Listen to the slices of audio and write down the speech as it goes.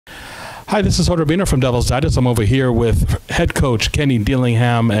Hi, this is Hoda Rubino from Devil's Digest. I'm over here with head coach Kenny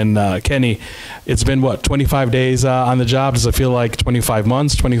Dillingham. And Kenny, it's been, what, 25 days on the job? Does it feel like 25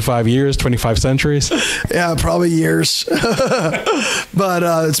 months, 25 years, 25 centuries? Yeah, probably years. But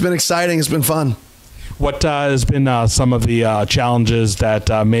it's been exciting. It's been fun. What has been some of the challenges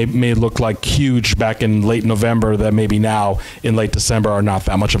that may look like huge back in late November that maybe now in late December are not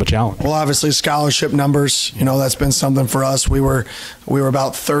that much of a challenge? Well, obviously scholarship numbers, that's been something for us. We were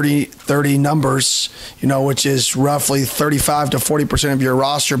about 30 numbers, which is roughly 35 to 40% of your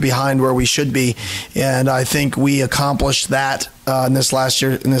roster behind where we should be. And I think we accomplished that in this last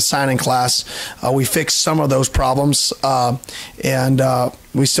year, in this signing class. We fixed some of those problems, and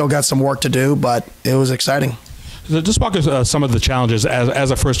we still got some work to do, but it was exciting. So just walk us some of the challenges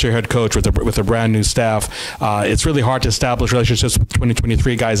as a first-year head coach with a brand new staff. It's really hard to establish relationships with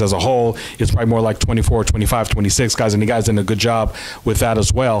 2023 guys as a whole. It's probably more like 24, 25, 26 guys, and you guys did a good job with that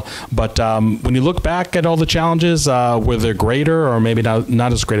as well. But when you look back at all the challenges, were they greater or maybe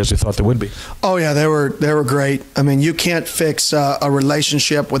not as great as we thought they would be? Oh yeah, they were great. I mean, you can't fix a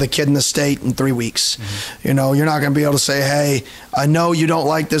relationship with a kid in the state in 3 weeks. Mm-hmm. You're not going to be able to say, hey, I know you don't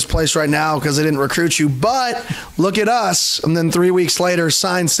like this place right now because they didn't recruit you, but look at us, and then 3 weeks later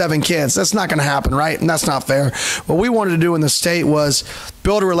sign 7 kids. That's not going to happen, right? And that's not fair. What we wanted to do in the state was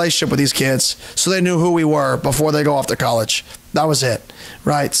build a relationship with these kids so they knew who we were before they go off to college. That was it,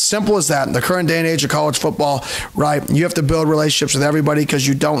 right? Simple as that. In the current day and age of college football, right, you have to build relationships with everybody because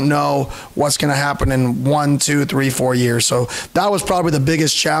you don't know what's going to happen in 1, 2, 3, 4 years. So that was probably the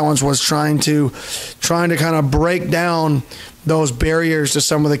biggest challenge, was trying to kind of break down those barriers to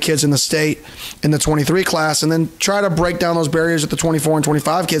some of the kids in the state in the 23 class, and then try to break down those barriers with the 24 and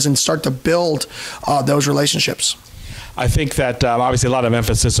 25 kids and start to build those relationships. I think that obviously a lot of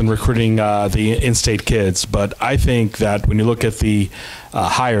emphasis on recruiting the in-state kids, but I think that when you look at the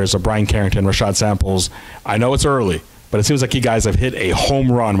hires of Brian Carrington, Rashad Samples, I know it's early, but it seems like you guys have hit a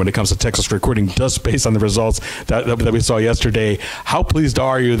home run when it comes to Texas recruiting, just based on the results that we saw yesterday. How pleased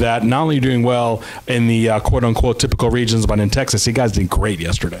are you that not only are you doing well in the quote-unquote typical regions, but in Texas, you guys did great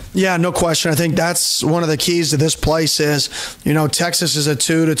yesterday? Yeah, no question. I think that's one of the keys to this place is, Texas is a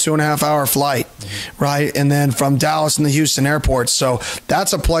 2 to 2.5 hour flight, right? And then from Dallas and the Houston airports. So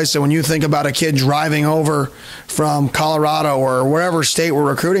that's a place that when you think about a kid driving over from Colorado or wherever state we're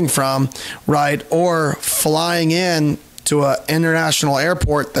recruiting from, right, or flying in to an international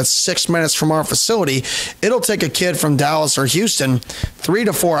airport that's 6 minutes from our facility, it'll take a kid from Dallas or Houston 3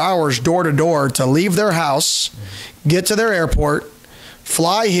 to 4 hours door to door to leave their house, get to their airport,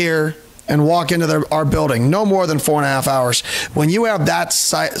 fly here, and walk into our building. No more than 4.5 hours. When you have that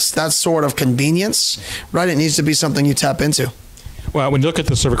sort of convenience, right, it needs to be something you tap into. Well, when you look at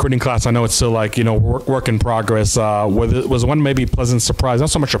this recruiting class, I know it's still like, work in progress. Was one maybe pleasant surprise, not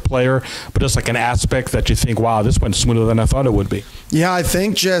so much a player, but just like an aspect that you think, wow, this went smoother than I thought it would be? Yeah, I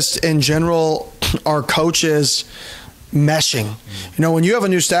think just in general, our coaches meshing. When you have a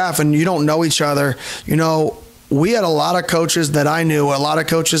new staff and you don't know each other, we had a lot of coaches that I knew, a lot of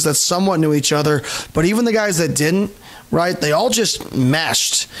coaches that somewhat knew each other, but even the guys that didn't, right, they all just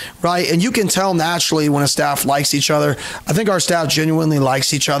meshed, right? And you can tell naturally when a staff likes each other. I think our staff genuinely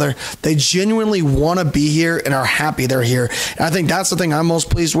likes each other. They genuinely want to be here and are happy they're here. And I think that's the thing I'm most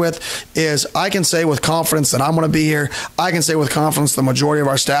pleased with, is I can say with confidence that I'm going to be here. I can say with confidence the majority of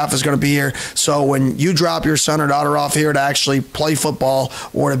our staff is going to be here. So when you drop your son or daughter off here to actually play football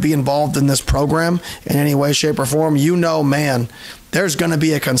or to be involved in this program in any way, shape, or form, man, there's going to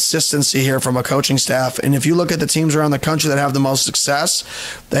be a consistency here from a coaching staff. And if you look at the teams around the country that have the most success,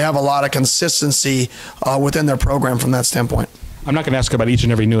 they have a lot of consistency within their program from that standpoint. I'm not going to ask about each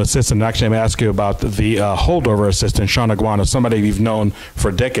and every new assistant. Actually, I'm going to ask you about the holdover assistant, Sean Aguano, somebody you've known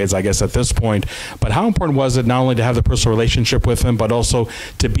for decades, I guess, at this point. But how important was it not only to have the personal relationship with him, but also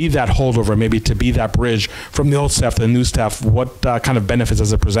to be that holdover, maybe to be that bridge from the old staff to the new staff? What kind of benefits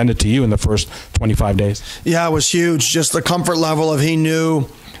has it presented to you in the first 25 days? Yeah, it was huge. Just the comfort level of he knew,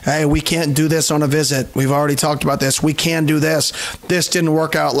 hey, we can't do this on a visit. We've already talked about this. We can do this. This didn't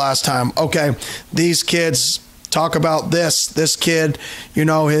work out last time. Okay, these kids talk about this kid,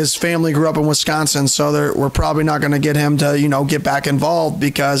 his family grew up in Wisconsin, so we're probably not going to get him to, get back involved,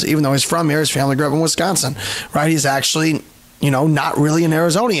 because even though he's from here, his family grew up in Wisconsin, right? He's actually, not really an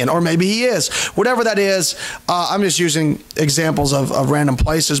Arizonian, or maybe he is. Whatever that is, I'm just using examples of random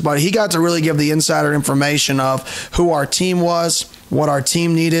places, but he got to really give the insider information of who our team was, what our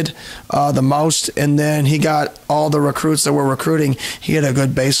team needed the most, and then he got all the recruits that we're recruiting. He had a good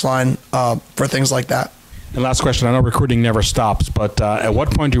baseline for things like that. And last question, I know recruiting never stops, but at what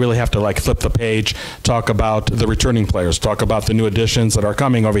point do you really have to like flip the page, talk about the returning players, talk about the new additions that are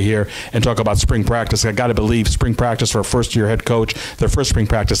coming over here, and talk about spring practice? I got to believe spring practice for a first-year head coach, their first spring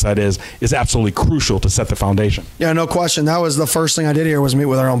practice that is absolutely crucial to set the foundation. Yeah, no question. That was the first thing I did here was meet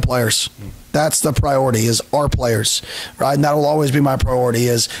with our own players. That's the priority, is our players, right? And that will always be my priority,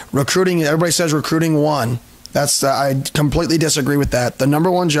 is recruiting. Everybody says recruiting one. I completely disagree with that. The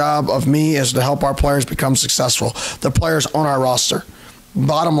number one job of me is to help our players become successful, the players on our roster.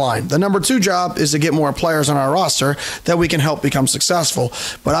 Bottom line. The number two job is to get more players on our roster that we can help become successful.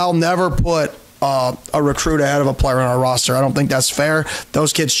 But I'll never put a recruit ahead of a player on our roster. I don't think that's fair.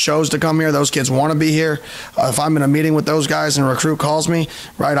 Those kids chose to come here. Those kids want to be here. If I'm in a meeting with those guys and a recruit calls me,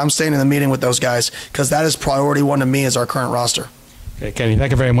 right, I'm staying in the meeting with those guys, because that is priority one to me as our current roster. Okay, Kenny, thank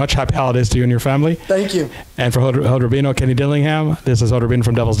you very much. Happy holidays to you and your family. Thank you. And for Hood Rubino, Kenny Dillingham, this is Hood Rubino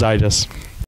from Devil's Digest.